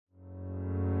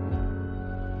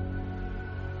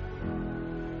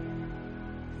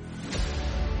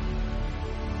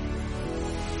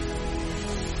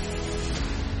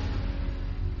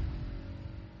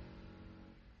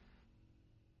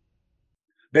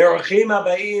Beruchim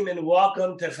Habayim, and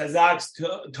welcome to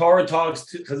CHAZAQ's Torah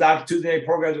Talks, CHAZAQ Tuesday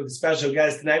programs with a special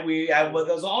guest. Tonight we have with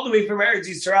us all the way from Eretz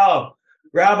Yisrael,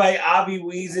 Rabbi Avi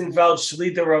Wiesenfeld,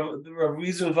 Shlita Rav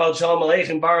Wiesenfeld, Shalom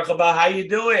Aleichem, Baruch Haba. How you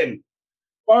doing?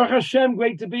 Baruch Hashem,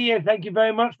 great to be here. Thank you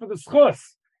very much for the schus.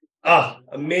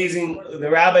 Amazing. The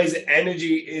Rabbi's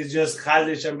energy is just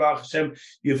Chazak and Baruch Hashem.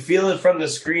 You feel it from the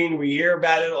screen. We hear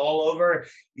about it all over.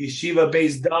 Yeshiva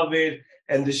Beis David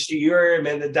and the Shiurim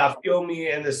and the Daf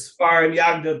Yomi and the Sfarim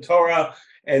Yagda Torah.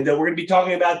 And we're going to be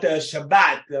talking about the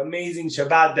Shabbat, the amazing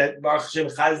Shabbat that Baruch Hashem,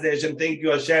 Chazak Hashem. Thank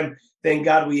you, Hashem. Thank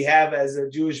God we have as a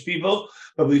Jewish people.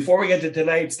 But before we get to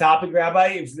tonight's topic, Rabbi,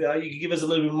 if you could give us a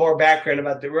little bit more background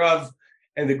about the Rav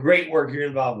and the great work you're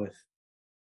involved with.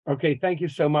 Okay, thank you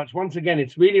so much. Once again,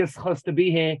 it's really a schus to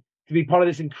be here, to be part of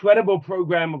this incredible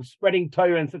program of spreading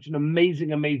Torah in such an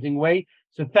amazing, amazing way.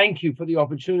 So thank you for the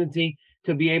opportunity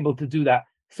to be able to do that.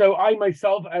 So I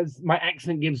myself, as my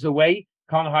accent gives away,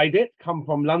 can't hide it, come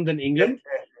from London, England.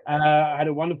 I had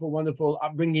a wonderful, wonderful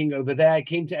upbringing over there. I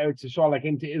came to Eretz Yisrael. I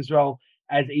came to Israel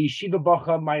as a yeshiva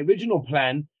bacha. My original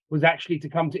plan was actually to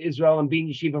come to Israel and be in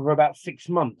yeshiva for about 6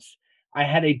 months. I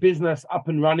had a business up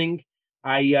and running.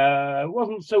 I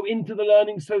wasn't so into the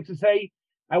learning, so to say.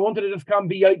 I wanted to just come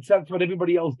be yotze. That's what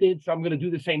everybody else did, so I'm going to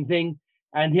do the same thing.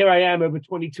 And here I am over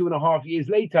 22 and a half years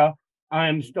later. I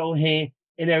am still here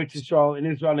in Eretz Yisrael, in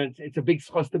Israel, and it's a big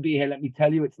schos to be here. Let me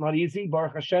tell you, it's not easy,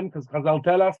 Baruch Hashem, because Chazal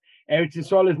tell us, Eretz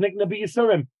Yisrael is nikna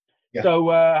b'Yisurim. Yeah.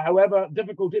 So, however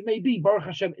difficult it may be, Baruch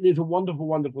Hashem, it is a wonderful,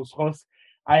 wonderful schos.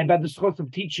 I have had the schos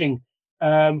of teaching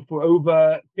for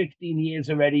over 15 years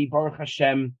already, Baruch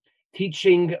Hashem,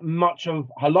 teaching much of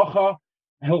halacha,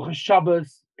 hilchos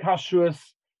Shabbos, kashrus,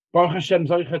 Baruch Hashem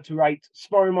zoicha to write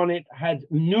sforim on it, had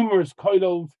numerous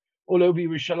kolos all over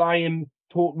Yerushalayim,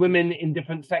 taught women in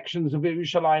different sections of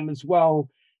Yerushalayim as well.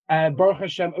 Baruch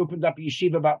Hashem opened up a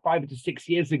yeshiva about 5 to 6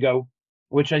 years ago,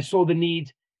 which I saw the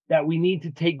need that we need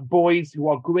to take boys who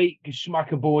are great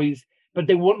geschmacka boys, but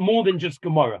they want more than just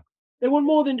Gemara. They want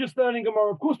more than just learning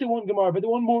Gemara. Of course they want Gemara, but they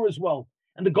want more as well.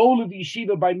 And the goal of the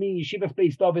yeshiva by me, Yeshiva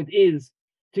Beis David, is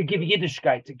to give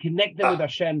Yiddishkeit, to connect them with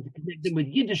Hashem, to connect them with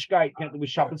Yiddishkeit, connect them with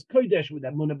Shabbos Kodesh, with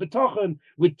Emunah B'tochen,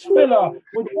 with Tefillah,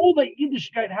 with all that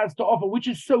Yiddishkeit has to offer, which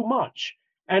is so much.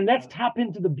 And let's tap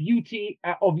into the beauty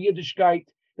of Yiddishkeit,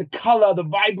 the color, the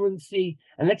vibrancy,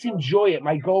 and let's enjoy it.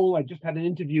 My goal, I just had an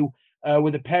interview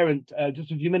with a parent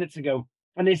just a few minutes ago,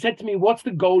 and they said to me, what's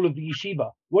the goal of the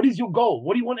yeshiva? What is your goal?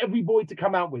 What do you want every boy to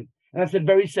come out with? And I said,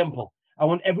 very simple. I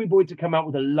want every boy to come out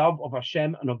with a love of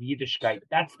Hashem and of Yiddishkeit.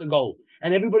 That's the goal.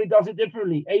 And everybody does it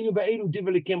differently.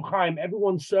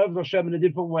 Everyone serves Hashem in a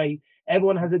different way.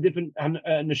 Everyone has a different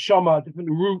neshama, a different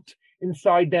root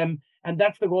inside them. And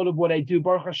that's the goal of what I do.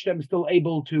 Baruch Hashem is still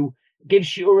able to give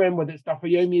shiurim, whether it's Daf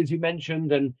Yomi, as you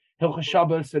mentioned, and hilchos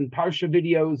Shabbos and Parsha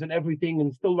videos and everything,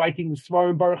 and still writing the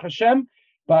Svarim, Baruch Hashem.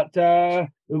 But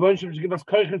we want to give us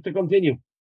koiches to continue.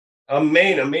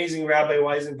 Amazing Rabbi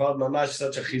Wiesenfeld, mamash,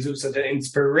 such a chizuk, such an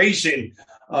inspiration.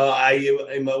 I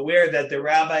am aware that the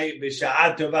Rabbi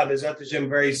B'Sha'at Tova B'ezrat Hashem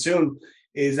very soon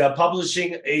is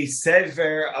publishing a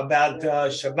sefer about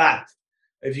Shabbat.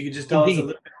 If you could just tell us a little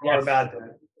bit more about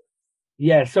that.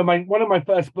 Yeah, so one of my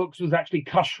first books was actually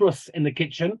kashrus in the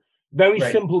kitchen. Very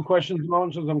simple questions and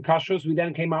answers on kashrus. We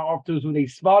then came out afterwards with a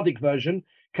Sephardic version,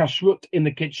 kashrut in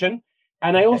the kitchen.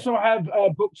 And I also have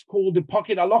books called the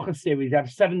Pocket Halacha series. I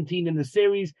have 17 in the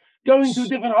series, going through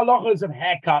different halachas of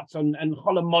haircuts and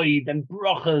Chol Hamoed and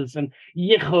brachas and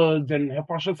yichud and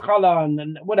hafashas chala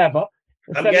and whatever.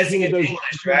 I'm guessing it's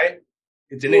English, right?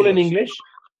 It's all in English.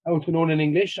 All in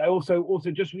English. I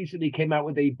also just recently came out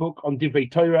with a book on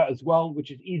Divrei Torah as well, which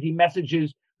is easy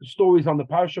messages, stories on the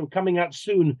parsha. Coming out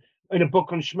soon in a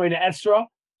book on Shemona Esra,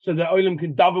 so that Olam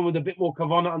can daven with a bit more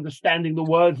kavanah, understanding the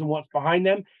words and what's behind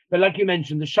them. But like you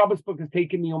mentioned, the Shabbos book has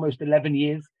taken me almost 11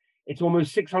 years. It's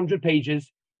almost 600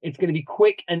 pages. It's going to be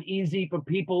quick and easy for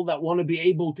people that want to be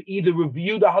able to either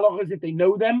review the halachas if they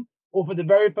know them, or for the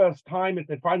very first time, if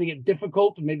they're finding it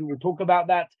difficult, and maybe we'll talk about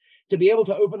that, to be able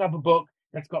to open up a book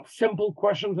that's got simple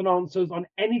questions and answers on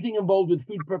anything involved with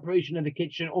food preparation in the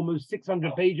kitchen, almost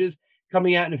 600 pages,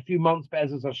 coming out in a few months,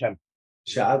 Be'ezus Hashem.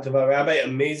 Sha'at Tova, Rabbi,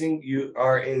 amazing. You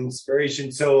are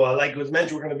inspiration. So, like was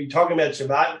mentioned, we're going to be talking about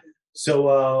Shabbat.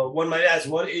 So, one might ask,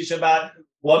 what is Shabbat?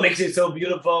 What makes it so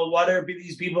beautiful? What are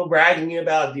these people bragging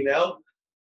about, you know?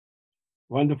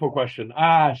 Wonderful question.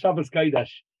 Shabbos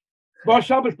Kodesh. Well,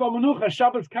 Shabbos B'Menucha,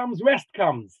 Shabbos comes, rest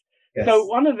comes. Yes. So,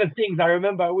 one of the things I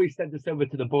remember, I always said this over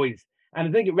to the boys, and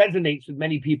I think it resonates with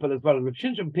many people as well. Rav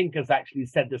Shimshon Pinkus actually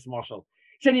said this, Marshall.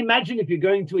 He said, imagine if you're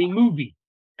going to a movie,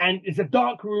 and it's a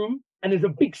dark room, and there's a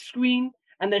big screen,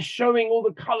 and they're showing all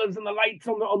the colors and the lights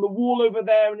on the wall over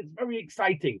there, and it's very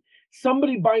exciting.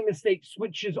 Somebody by mistake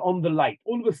switches on the light.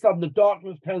 All of a sudden, the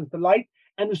darkness turns to light,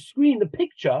 and the screen, the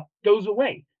picture, goes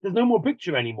away. There's no more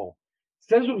picture anymore.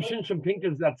 Says Rav Shimshon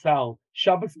Pincus Zatzal,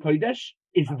 Shabbos Kodesh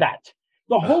is that.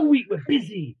 The whole week we're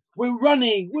busy, we're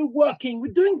running, we're working,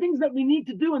 we're doing things that we need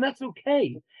to do, and that's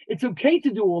okay. It's okay to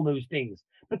do all those things.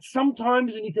 But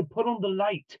sometimes we need to put on the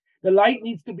light. The light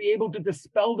needs to be able to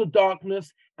dispel the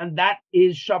darkness, and that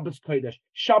is Shabbos Kodesh.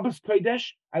 Shabbos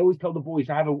Kodesh, I always tell the boys,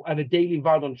 I have a daily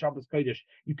vod on Shabbos Kodesh.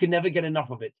 You can never get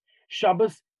enough of it.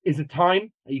 Shabbos is a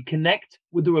time that you connect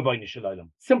with the Rabbi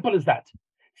Shalom. Simple as that.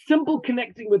 Simple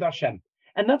connecting with Hashem.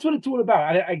 And that's what it's all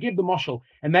about. I give the mashal.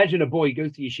 Imagine a boy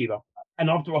goes to yeshiva, and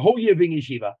after a whole year being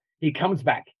yeshiva, he comes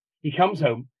back, he comes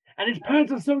home, and his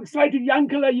parents are so excited.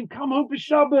 Yankala, you've come home for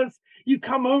Shabbos. You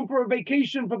come home for a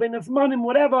vacation, for Ben Asmanim,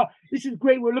 whatever. This is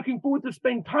great. We're looking forward to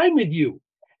spend time with you.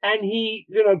 And he,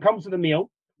 comes to the meal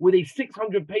with a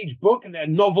 600-page book and a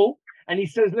novel. And he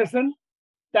says, listen,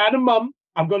 Dad and Mom,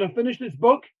 I'm going to finish this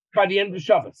book by the end of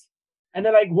Shabbos. And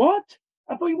they're like, what?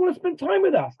 I thought you want to spend time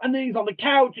with us. And then he's on the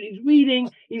couch and he's reading.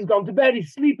 He's gone to bed.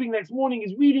 He's sleeping. Next morning,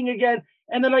 he's reading again.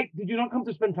 And they're like, did you not come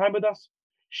to spend time with us?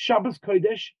 Shabbos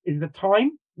Kodesh is the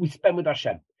time we spend with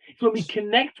Hashem. It's when we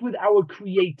connect with our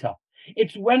Creator.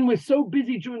 It's when we're so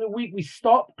busy during the week, we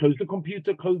stop, close the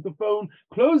computer, close the phone,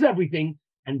 close everything,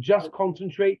 and just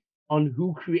concentrate on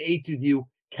who created you,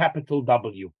 capital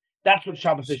W. That's what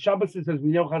Shabbos is. Shabbos is, as we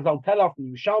know, Chazal tell us,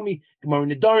 and Yerushalmi, Gemara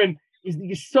Nedarim, is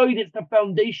the Yesod, it's the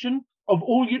foundation of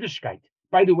all Yiddishkeit.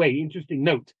 By the way, interesting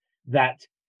note that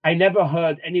I never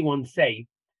heard anyone say,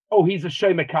 oh, he's a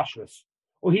Shomer Kashrus,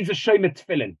 or he's a Shomer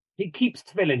Tefillin. He keeps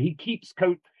Tefillin, he keeps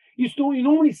coat. You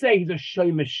normally say he's a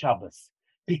Shomer Shabbos,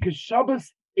 because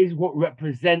Shabbos is what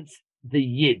represents the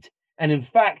Yid. And in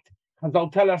fact,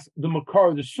 Chazal tell us the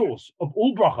makar, the source of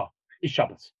all bracha is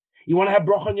Shabbos. You want to have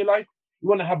bracha in your life? You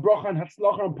want to have bracha and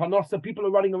hatzlacha and panasa? People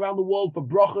are running around the world for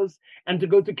brachas and to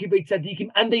go to Kibbutz Tzadikim,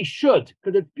 and they should,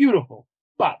 because it's beautiful.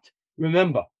 But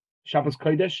remember, Shabbos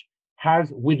Kodesh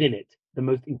has within it the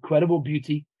most incredible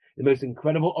beauty, the most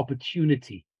incredible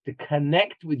opportunity to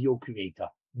connect with your Creator.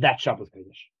 That's Shabbos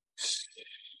Kodesh.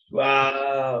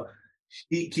 Wow.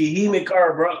 Kihi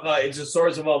Mikar Bracha, it's a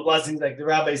source of all blessings, like the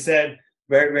Rabbi said.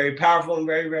 Very, very powerful and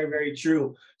very, very, very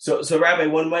true. So Rabbi,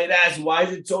 one might ask, why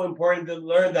is it so important to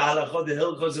learn the halachot, the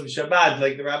hilchos of Shabbat?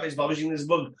 Like the Rabbi is publishing this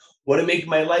book, would it make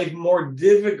my life more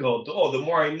difficult? Oh, the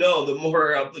more I know, the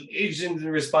more obligations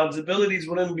and responsibilities.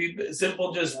 Wouldn't it be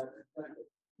simple? Just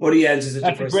what do you answer?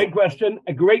 That's a great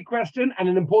question, and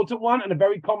an important one, and a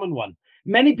very common one.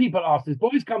 Many people ask this.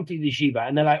 Boys come to the yeshiva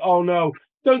and they're like, oh no,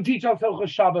 don't teach us hilchos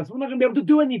Shabbos. We're not going to be able to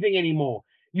do anything anymore.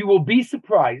 You will be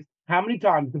surprised how many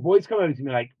times the boys come over to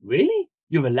me like, really?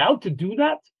 You're allowed to do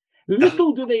that?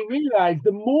 Little do they realize,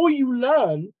 the more you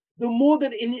learn, the more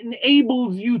that it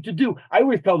enables you to do. I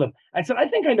always tell them, I said, I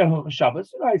think I know Hilchos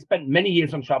Shabbos. I spent many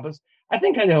years on Shabbos. I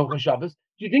think I know Hilchos Shabbos.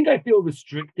 Do you think I feel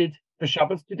restricted for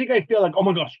Shabbos? Do you think I feel like, oh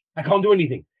my gosh, I can't do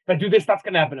anything? If I do this, that's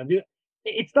going to happen.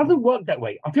 It doesn't work that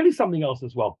way. I'll tell you something else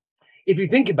as well. If you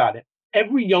think about it,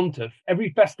 every Yom Tov,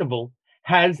 every festival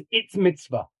has its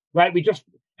mitzvah, right? We just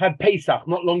had Pesach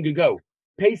not long ago.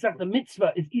 Pesach, the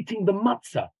mitzvah, is eating the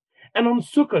matzah. And on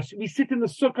Sukkot, we sit in the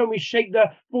sukkah and we shake the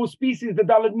 4 species, the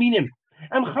Daled Minim.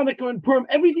 And Chanukah and Purim,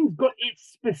 everything's got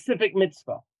its specific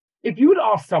mitzvah. If you would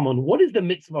ask someone, what is the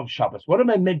mitzvah of Shabbos? What am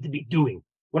I meant to be doing?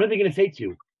 What are they going to say to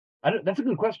you? That's a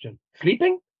good question.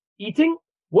 Sleeping? Eating?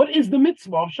 What is the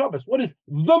mitzvah of Shabbos? What is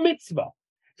the mitzvah?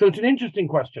 So it's an interesting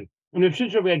question. And Rav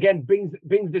Shimshon again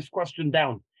brings this question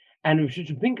down. And Rav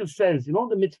Shimshon Pincus says, you know what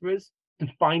the mitzvah is? To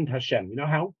find Hashem. You know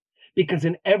how? Because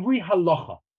in every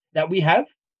halacha that we have,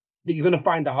 that you're going to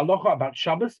find a halacha about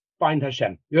Shabbos, find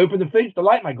Hashem. You open the fridge, the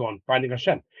light might go on, finding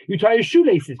Hashem. You tie your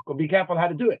shoelaces, go be careful how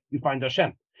to do it. You find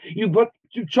Hashem. You put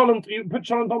cholent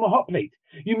on the hot plate.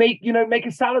 You make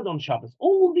a salad on Shabbos.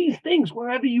 All these things,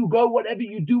 wherever you go, whatever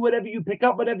you do, whatever you pick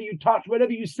up, whatever you touch,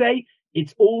 whatever you say,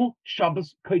 it's all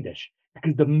Shabbos Kodesh.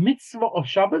 Because the mitzvah of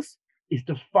Shabbos is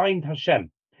to find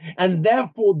Hashem. And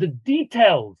therefore, the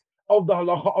details of the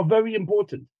halacha are very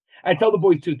important. I tell the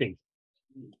boys 2 things.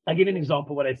 I give you an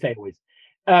example of what I say always.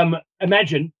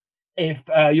 Imagine if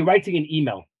you're writing an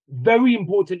email, very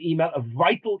important email, a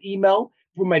vital email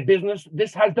for my business.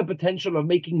 This has the potential of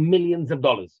making millions of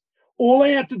dollars. All I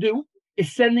have to do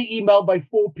is send the email by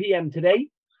 4 p.m. today.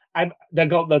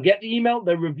 They'll get the email,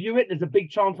 they'll review it. There's a big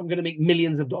chance I'm going to make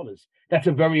millions of dollars. That's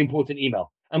a very important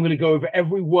email. I'm going to go over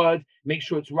every word, make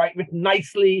sure it's right, written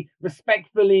nicely,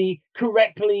 respectfully,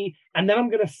 correctly, and then I'm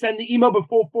going to send the email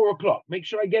before 4 o'clock. Make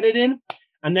sure I get it in.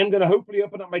 and then going to hopefully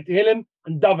open up my Tehillim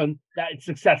and daven that it's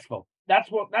successful. That's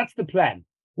the plan.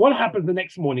 What happens the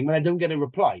next morning when I don't get a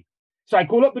reply? So I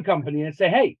call up the company and say,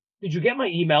 hey, did you get my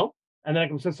email? And then I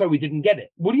can say, sorry, we didn't get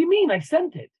it. What do you mean? I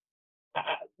sent it.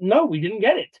 No, we didn't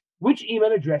get it. Which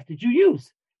email address did you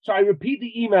use? So I repeat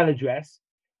the email address,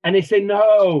 and they say,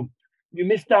 no, you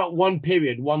missed out one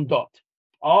period, one dot.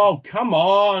 Oh, come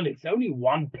on. It's only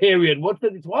one period.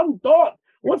 It's one dot.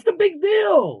 What's the big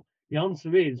deal? The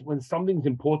answer is, when something's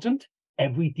important,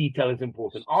 every detail is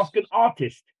important. Ask an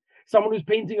artist, someone who's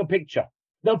painting a picture.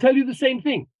 They'll tell you the same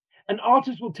thing. An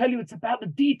artist will tell you it's about the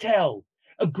detail.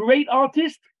 A great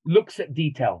artist looks at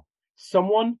detail.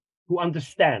 Someone who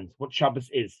understands what Shabbos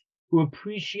is, who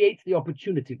appreciates the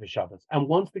opportunity for Shabbos and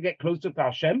wants to get closer to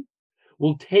Hashem,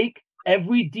 will take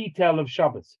every detail of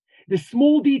Shabbos, the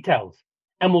small details,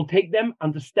 and will take them,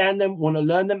 understand them, want to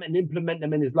learn them, and implement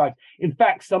them in his life. In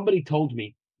fact, somebody told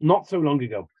me not so long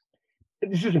ago,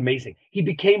 this is amazing. He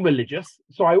became religious.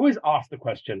 So I always ask the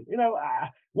question,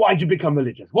 why did you become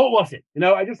religious? What was it?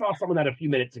 I just asked someone that a few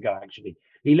minutes ago, actually.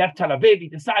 He left Tel Aviv. He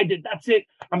decided, that's it.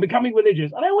 I'm becoming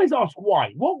religious. And I always ask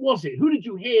why. What was it? Who did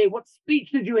you hear? What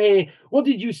speech did you hear? What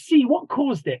did you see? What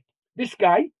caused it? This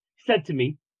guy said to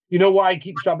me, you know why I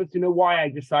keep Shabbos? You know why I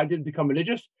decided to become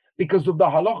religious? Because of the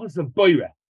halachas of Boira.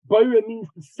 Boira means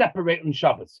to separate on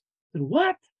Shabbos. I said,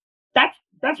 what?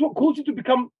 That's what caused you to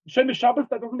become Shomer Shabbos?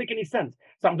 That doesn't make any sense.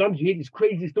 Sometimes you hear these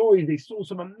crazy stories. They saw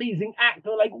some amazing act.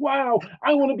 They're like, wow,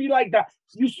 I want to be like that.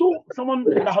 You saw someone,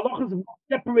 the halachas of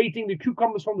separating the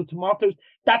cucumbers from the tomatoes.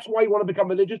 That's why you want to become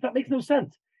religious? That makes no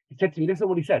sense. He said to me, listen to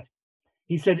what he said.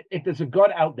 He said, if there's a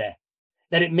God out there,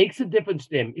 that it makes a difference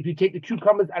to him if you take the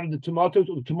cucumbers out of the tomatoes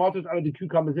or the tomatoes out of the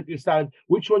cucumbers if you're salad,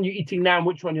 which one you're eating now and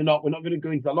which one you're not. We're not going to go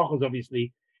into the halachas,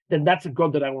 obviously. Then that's a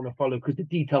God that I want to follow because the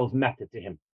details matter to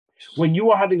him. When you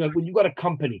got a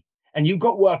company and you've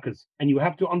got workers and you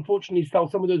have to unfortunately tell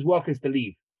some of those workers to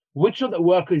leave, which of the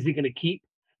workers are you going to keep?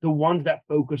 The ones that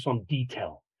focus on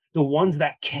detail, the ones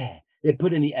that care, they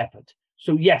put in the effort.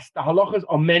 So yes, the halachas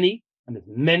are many, and there's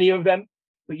many of them,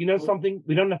 but you know something?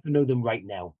 We don't have to know them right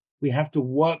now. We have to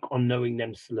work on knowing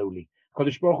them slowly.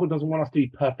 Kodesh Baruch Hu doesn't want us to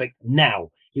be perfect now.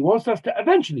 He wants us to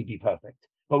eventually be perfect,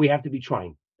 but we have to be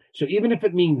trying. So even if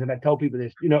it means, and I tell people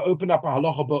this, open up a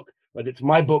halacha book, whether it's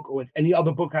my book or it's any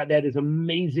other book out there, there's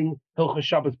amazing Hilchos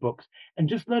Shabbos books, and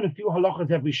just learn a few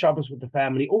halachas every Shabbos with the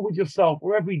family or with yourself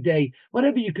or every day,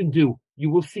 whatever you can do. You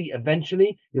will see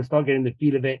eventually, you'll start getting the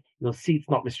feel of it. You'll see it's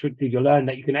not restricted. You'll learn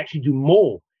that you can actually do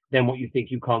more than what you think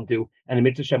you can't do. And in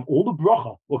Mitzvah Hashem, all the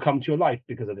bracha will come to your life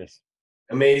because of this.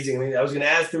 Amazing. I was going to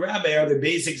ask the rabbi, are the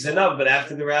basics enough? But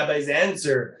after the rabbi's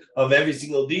answer of every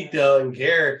single detail and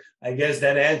care, I guess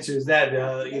that answers that.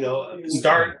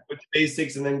 Start with the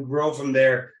basics and then grow from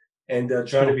there and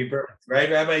try to be perfect. Right,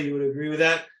 Rabbi? You would agree with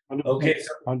that? 100%. Okay.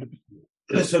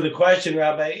 So the question,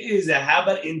 Rabbi, is how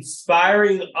about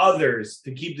inspiring others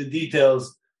to keep the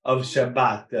details of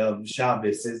Shabbat, of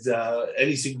Shabbos? Is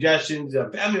any suggestions, a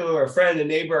family member, a friend, a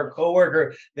neighbor, a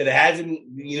coworker that hasn't,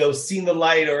 seen the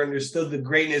light or understood the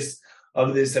greatness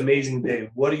of this amazing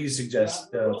day? What do you suggest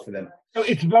for them? So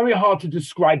it's very hard to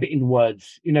describe it in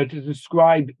words. To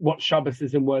describe what Shabbos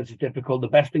is in words is difficult. The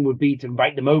best thing would be to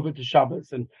invite them over to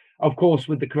Shabbos, and of course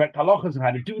with the correct halachas of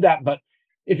how to do that. But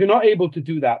if you're not able to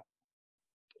do that,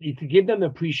 you to give them the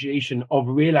appreciation of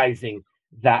realizing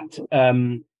that,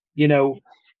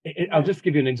 I'll just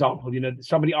give you an example.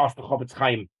 Somebody asked the Chofetz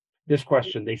Chaim this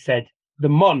question. They said, the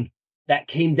mon that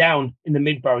came down in the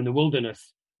Midbar, in the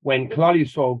wilderness, when Klal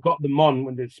Yisrael got the mon,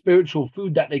 when the spiritual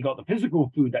food that they got, the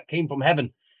physical food that came from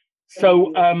heaven.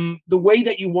 So the way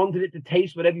that you wanted it to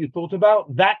taste, whatever you thought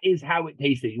about, that is how it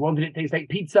tasted. You wanted it to taste like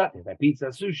pizza,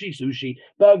 sushi,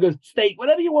 burgers, steak,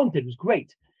 whatever you wanted. It was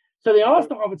great. So they asked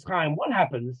the Chofetz Chaim, what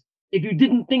happens if you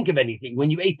didn't think of anything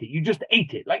when you ate it? You just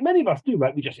ate it. Like many of us do,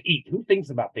 right? We just eat. Who thinks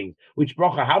about things? Which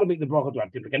bracha, how to make the bracha, do I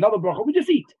have to pick another bracha? We just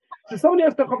eat. So somebody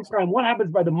asked the Chofetz Chaim, what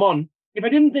happens by the mon? If I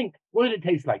didn't think, what did it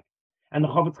taste like? And the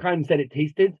Chofetz Chaim said it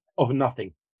tasted of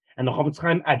nothing. And the Chofetz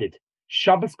Chaim added,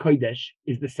 Shabbos Kodesh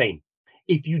is the same.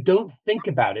 If you don't think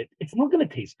about it, it's not going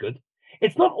to taste good.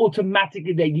 It's not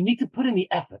automatically there. You need to put in the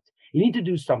effort. You need to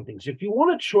do something. So if you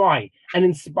want to try and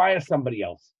inspire somebody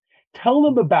else, tell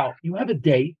them about, you have a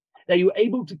day that you're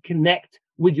able to connect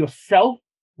with yourself,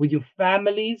 with your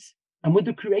families, and with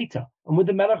the Creator, and with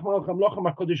the Melech Malach HaMelachim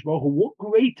HaKadosh Baruch Hu. What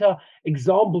greater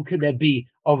example could there be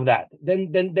of that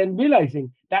than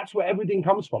realizing that's where everything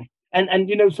comes from? And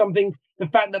something, the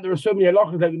fact that there are so many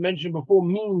halachas that we mentioned before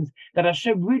means that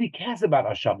Hashem really cares about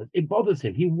our Shabbat. It bothers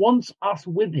him. He wants us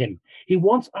with him. He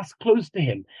wants us close to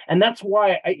him. And that's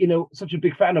why I, such a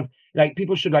big fan of like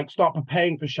people should like start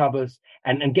preparing for Shabbos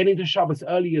and getting to Shabbos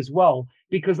early as well.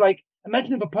 Because like,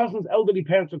 imagine if a person's elderly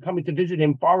parents are coming to visit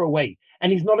him far away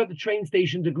and he's not at the train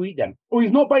station to greet them, or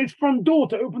he's not by his front door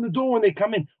to open the door when they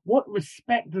come in. What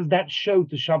respect does that show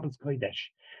to Shabbos Kodesh?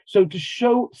 So to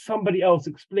show somebody else,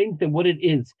 explain to them what it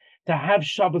is to have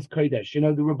Shabbos Kodesh. You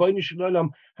know, the Rabbi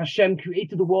Shalom, Hashem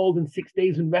created the world in 6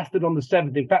 days and rested on the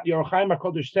seventh. In fact, the Orach Chaim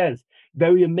HaKodesh says,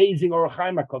 very amazing Orach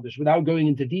Chaim HaKodesh, without going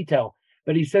into detail,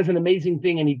 but he says an amazing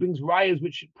thing, and he brings rayas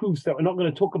which proves that we're not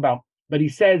going to talk about, but he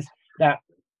says that,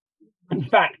 in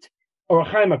fact, Orach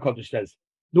Chaim HaKodesh says,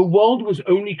 the world was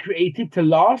only created to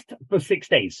last for 6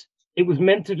 days. It was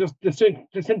meant to just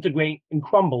disintegrate and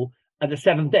crumble at the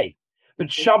seventh day.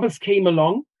 But Shabbos came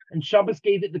along, and Shabbos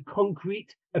gave it the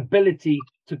concrete ability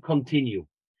to continue.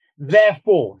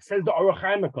 Therefore, says the Orach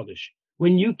Chaim HaKodesh,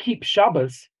 when you keep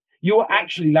Shabbos, you are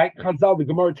actually like Chazal. The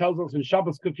Gemara tells us in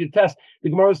Shabbos Kuf Yutes, the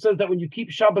Gemara says that when you keep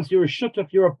Shabbos, you're a shutaf,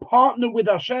 you're a partner with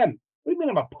Hashem. What do you mean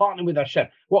I'm a partner with Hashem?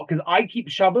 What, because I keep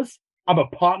Shabbos, I'm a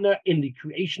partner in the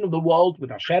creation of the world with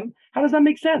Hashem? How does that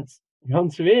make sense? The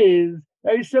answer is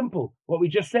very simple. What we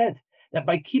just said, that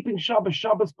by keeping Shabbos,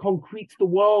 Shabbos concretes the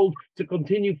world to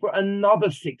continue for another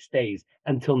 6 days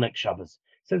until next Shabbos.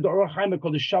 Says the Orach Chaim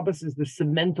HaKodesh, Shabbos is the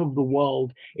cement of the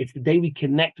world. It's the day we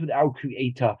connect with our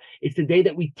Creator. It's the day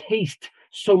that we taste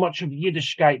so much of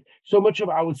Yiddishkeit, so much of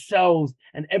ourselves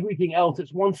and everything else.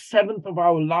 It's 1/7 of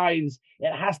our lives.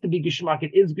 It has to be Geshmak.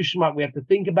 It is Geshmak. We have to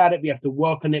think about it. We have to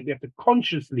work on it. We have to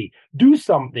consciously do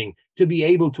something to be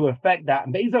able to affect that.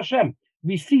 And Be'ez Hashem,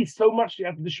 we see so much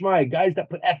after the Shema, guys that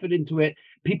put effort into it,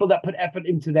 people that put effort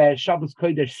into their Shabbos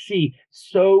Kodesh see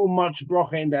so much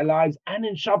bracha in their lives and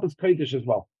in Shabbos Kodesh as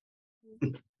well.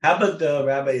 How about the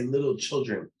Rabbi, little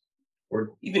children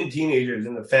or even teenagers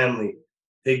in the family?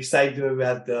 They excite them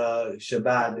about the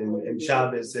Shabbat and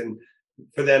Shabbos, and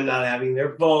for them not having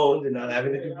their phones and not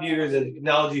having the computers and the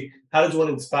technology. How does one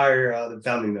inspire the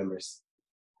family members?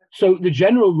 So the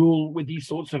general rule with these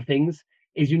sorts of things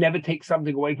is you never take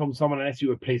something away from someone unless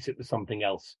you replace it with something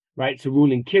else, right? It's a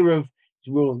rule in Kiruv, it's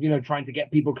a rule, trying to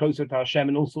get people closer to Hashem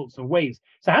in all sorts of ways.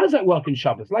 So how does that work in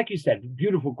Shabbos? Like you said,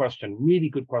 beautiful question, really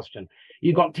good question.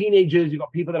 You've got teenagers, you've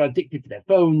got people that are addicted to their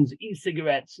phones,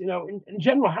 e-cigarettes, in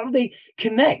general, how do they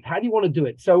connect? How do you want to do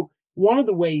it? So one of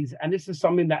the ways, and this is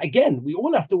something that, again, we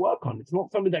all have to work on. It's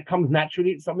not something that comes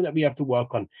naturally. It's something that we have to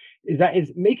work on,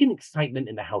 is making excitement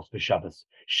in the house for Shabbos.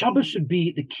 Shabbos should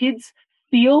be, the kids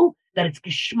feel that it's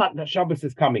geschmack that Shabbos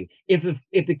is coming. If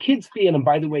the kids feel, and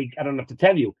by the way, I don't have to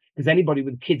tell you, because anybody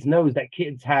with kids knows that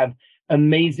kids have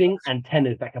amazing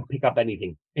antennas that can pick up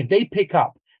anything. If they pick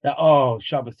up that, oh,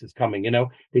 Shabbos is coming,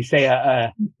 they say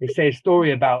a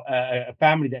story about a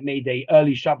family that made a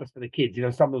early Shabbos for the kids.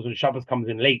 Sometimes when Shabbos comes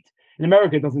in late. In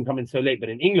America, it doesn't come in so late, but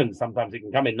in England, sometimes it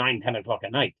can come in 9, 10 o'clock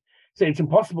at night. So it's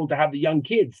impossible to have the young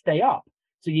kids stay up.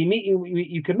 So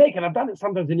you can make, and I've done it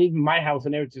sometimes in even my house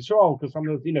in Eretz Yisrael, because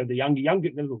sometimes, the younger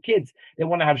little kids, they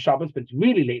want to have Shabbos, but it's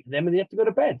really late for them and they have to go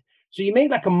to bed. So you make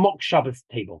like a mock Shabbos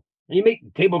table, and you make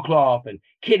tablecloth and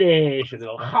kiddush and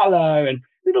little challah, and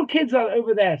little kids are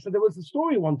over there. So there was a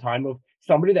story one time of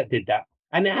somebody that did that,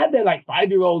 and they had their like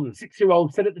 5-year-old and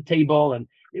 6-year-old sit at the table, and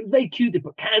it was very cute. They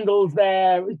put candles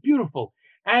there. It was beautiful.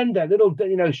 And a little,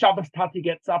 Shabbos Tati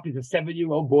gets up. He's a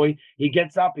 7-year-old boy. He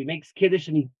gets up, he makes Kiddush,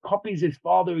 and he copies his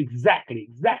father exactly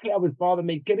how his father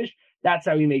made Kiddush. That's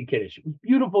how he made Kiddush. It was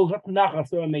beautiful. That's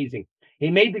so amazing.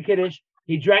 He made the Kiddush.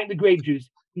 He drank the grape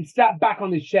juice. He sat back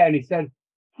on his chair and he said,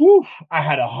 whew, I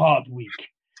had a hard week.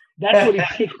 That's what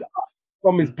he picked up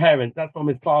from his parents. That's from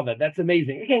his father. That's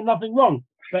amazing. Again, nothing wrong.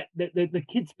 But the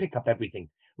kids pick up everything,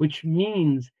 which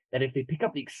means that if they pick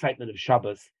up the excitement of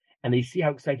Shabbos, and they see how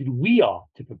excited we are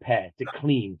to prepare, to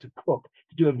clean, to cook,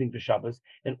 to do everything for Shabbos,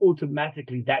 then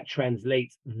automatically that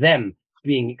translates them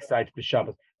being excited for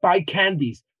Shabbos. Buy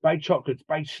candies, buy chocolates,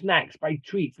 buy snacks, buy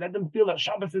treats. Let them feel that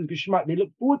Shabbos is Geshmak. They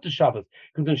look forward to Shabbos,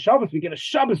 because on Shabbos we get a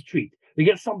Shabbos treat. We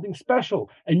get something special,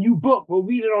 a new book. We'll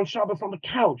read it on Shabbos on the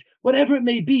couch, whatever it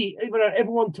may be.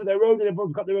 Everyone to their own, and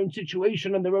everyone's got their own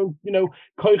situation and their own,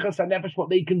 koichas and nefesh, what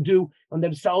they can do on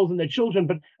themselves and their children.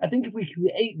 But I think if we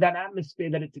create that atmosphere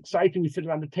that it's exciting, we sit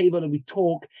around the table and we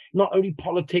talk, not only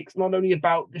politics, not only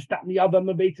about this, that, and the other,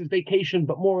 Maveita's vacation,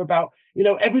 but more about,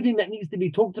 everything that needs to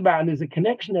be talked about. And there's a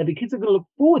connection there. The kids are going to look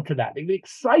forward to that. They're be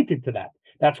excited to that.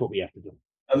 That's what we have to do.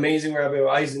 Amazing, Rabbi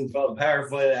Wiesenfeld,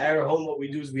 powerful. At our home, what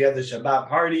we do is we have the Shabbat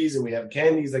parties and we have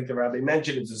candies, like the Rabbi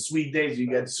mentioned. It's a sweet day, so you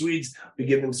get sweets. We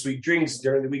give them sweet drinks.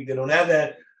 During the week, they don't have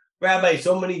that. Rabbi,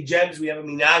 so many gems. We have a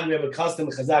minhag, we have a custom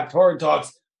CHAZAQ Torah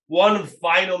talks. One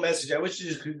final message. I wish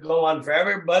this could go on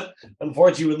forever, but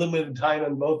unfortunately, we're limited time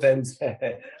on both ends.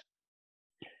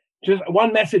 Just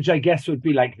one message, I guess, would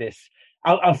be like this.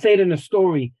 I'll say it in a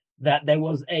story that there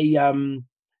was a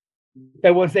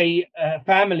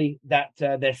family that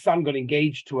their son got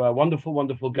engaged to a wonderful,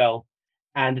 wonderful girl,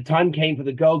 and the time came for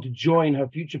the girl to join her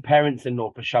future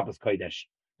parents-in-law for Shabbos Kodesh.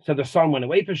 So the son went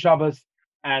away for Shabbos,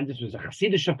 and this was a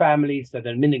Hasidic family. So the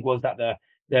minhag was that the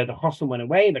chosn went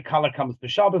away, and the kala comes for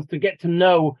Shabbos to get to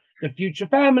know the future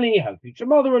family, her future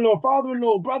mother-in-law,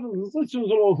 father-in-law, brothers and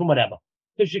sisters-in-law, and whatever.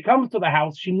 So she comes to the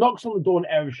house, she knocks on the door on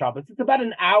Erev Shabbos. It's about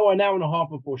an hour and a half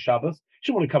before Shabbos.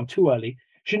 She didn't want to come too early.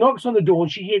 She knocks on the door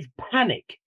and she hears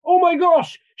panic. Oh my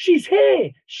gosh, she's here.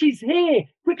 She's here.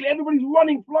 Quickly, everybody's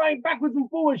running, flying backwards and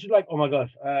forwards. She's like, oh my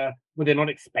gosh, were they not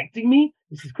expecting me?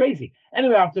 This is crazy.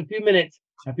 Anyway, after a few minutes,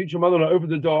 her future mother-in-law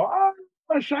opened the door.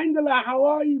 Shandala, how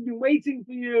are you? Been waiting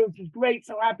for you. This is great.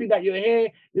 So happy that you're here.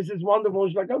 This is wonderful.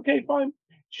 She's like, okay, fine.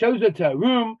 Shows her to her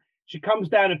room. She comes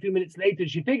down a few minutes later.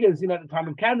 She figures, at the time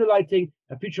of candle lighting,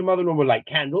 her future mother-in-law will light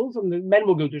candles, and the men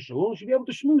will go to shul, and she'll be able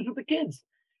to schmooze with the kids,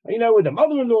 with the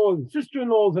mother-in-law and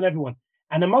sister-in-laws and everyone.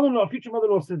 And the mother-in-law, future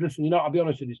mother-in-law says, listen, I'll be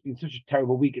honest with you, it's been such a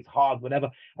terrible week. It's hard, whatever.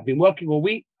 I've been working all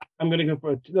week. I'm going to go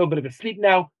for a little bit of a sleep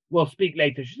now. We'll speak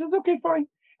later. She says, okay, fine.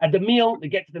 At the meal, they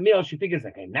get to the meal. She figures,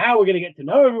 okay, now we're going to get to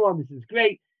know everyone. This is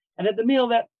great. And at the meal,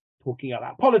 they're talking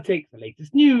about politics, the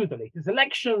latest news, the latest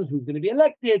elections, who's going to be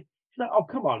elected. She's like, oh,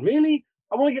 come on, really?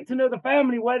 I want to get to know the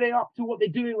family, where they're up to, what they're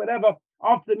doing, whatever.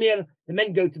 After the meal, the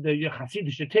men go to the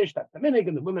Hasidic tish, that's the minhag,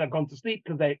 and the women have gone to sleep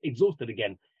because they're exhausted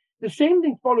again. The same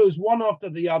thing follows one after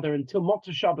the other until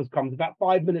Motzei Shabbos comes, about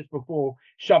 5 minutes before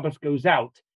Shabbos goes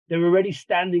out. They're already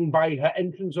standing by her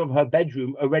entrance of her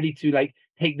bedroom, are ready to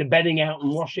take the bedding out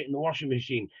and wash it in the washing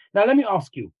machine. Now, let me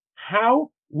ask you,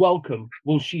 how welcome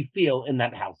will she feel in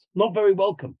that house? Not very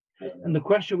welcome. And the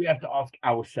question we have to ask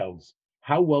ourselves,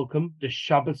 how welcome does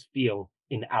Shabbos feel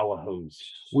in our homes?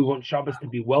 We want Shabbos to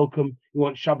be welcome. We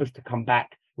want Shabbos to come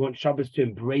back. We want Shabbos to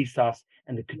embrace us,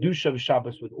 and the Kedusha of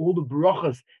Shabbos with all the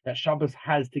brachas that Shabbos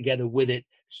has together with it.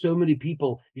 So many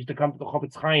people used to come to the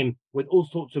Chofetz Chaim with all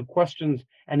sorts of questions,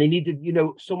 and they needed,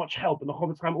 so much help. And the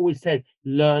Chofetz Chaim always said,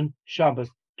 learn Shabbos,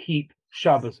 keep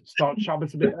Shabbos, start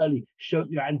Shabbos a bit early, show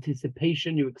your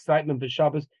anticipation, your excitement for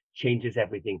Shabbos changes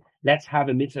everything. Let's have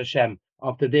a mitzvah Hashem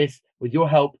after this with your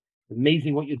help.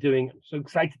 Amazing what you're doing. I'm so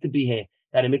excited to be here.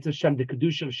 That in mitzvah Hashem, the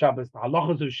Kedusha of Shabbos, the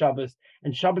halachas of Shabbos,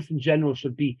 and Shabbos in general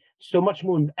should be so much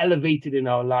more elevated in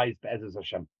our lives, Be'ezus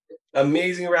Hashem.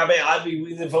 Amazing, Rabbi Advi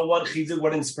Wiesenfeld. What chizuk,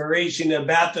 what inspiration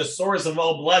about the source of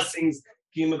all blessings.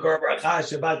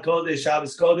 Shabbat Kodesh,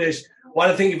 Shabbos Kodesh. I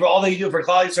want to thank you for all that you do for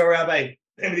Klal Yisrael, Rabbi.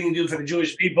 Everything you do for the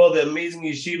Jewish people, the amazing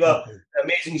yeshiva, the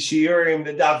amazing shiurim,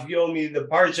 the daf yomi, the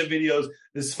parsha videos,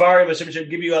 the sfarim. Hashem should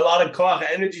give you a lot of koach,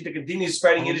 energy to continue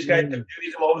spreading Yiddishkeit and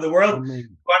Judaism all over the world. I want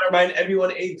to remind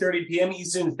everyone, 8:30 p.m.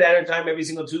 Eastern Standard Time, every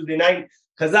single Tuesday night.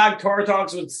 CHAZAQ Torah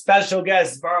Talks with special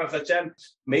guests, Baruch Hashem,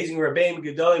 amazing Rabbi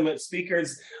Gedolim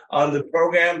speakers on the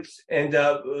program. And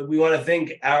we want to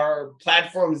thank our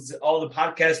platforms, all the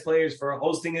podcast players for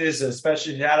hosting this. A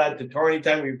special shout out to Torah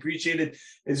Anytime. We appreciate it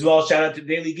as well. Shout out to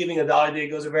Daily Giving. $1 a day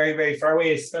goes a very, very far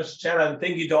way. A special shout out and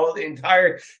thank you to all the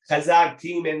entire CHAZAQ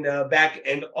team and back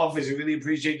end office. We really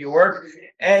appreciate your work.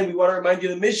 And we want to remind you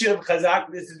the mission of CHAZAQ.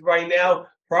 This is right now,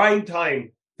 prime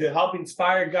time, to help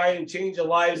inspire, guide, and change the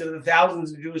lives of the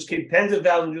thousands of Jewish kids, tens of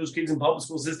thousands of Jewish kids in public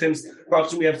school systems. Baruch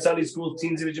Hashem, we have Sunday schools,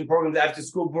 teens division programs,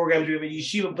 after-school programs. We have a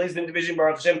yeshiva placement division.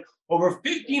 Baruch Hashem, over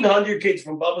 1,500 kids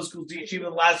from public schools to yeshiva the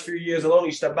last few years alone.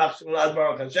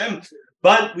 Baruch Hashem.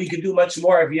 But we could do much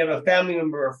more. If you have a family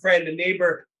member, a friend, a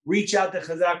neighbor, reach out to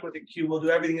CHAZAQ with a Q. We'll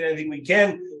do everything and anything we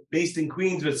can, based in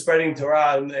Queens, but spreading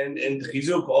Torah and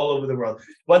CHAZAQ all over the world.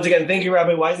 Once again, thank you,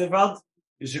 Rabbi Wiesenfeld.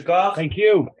 Thank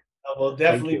you. We'll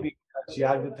definitely be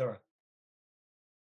CHAZAQ Torah.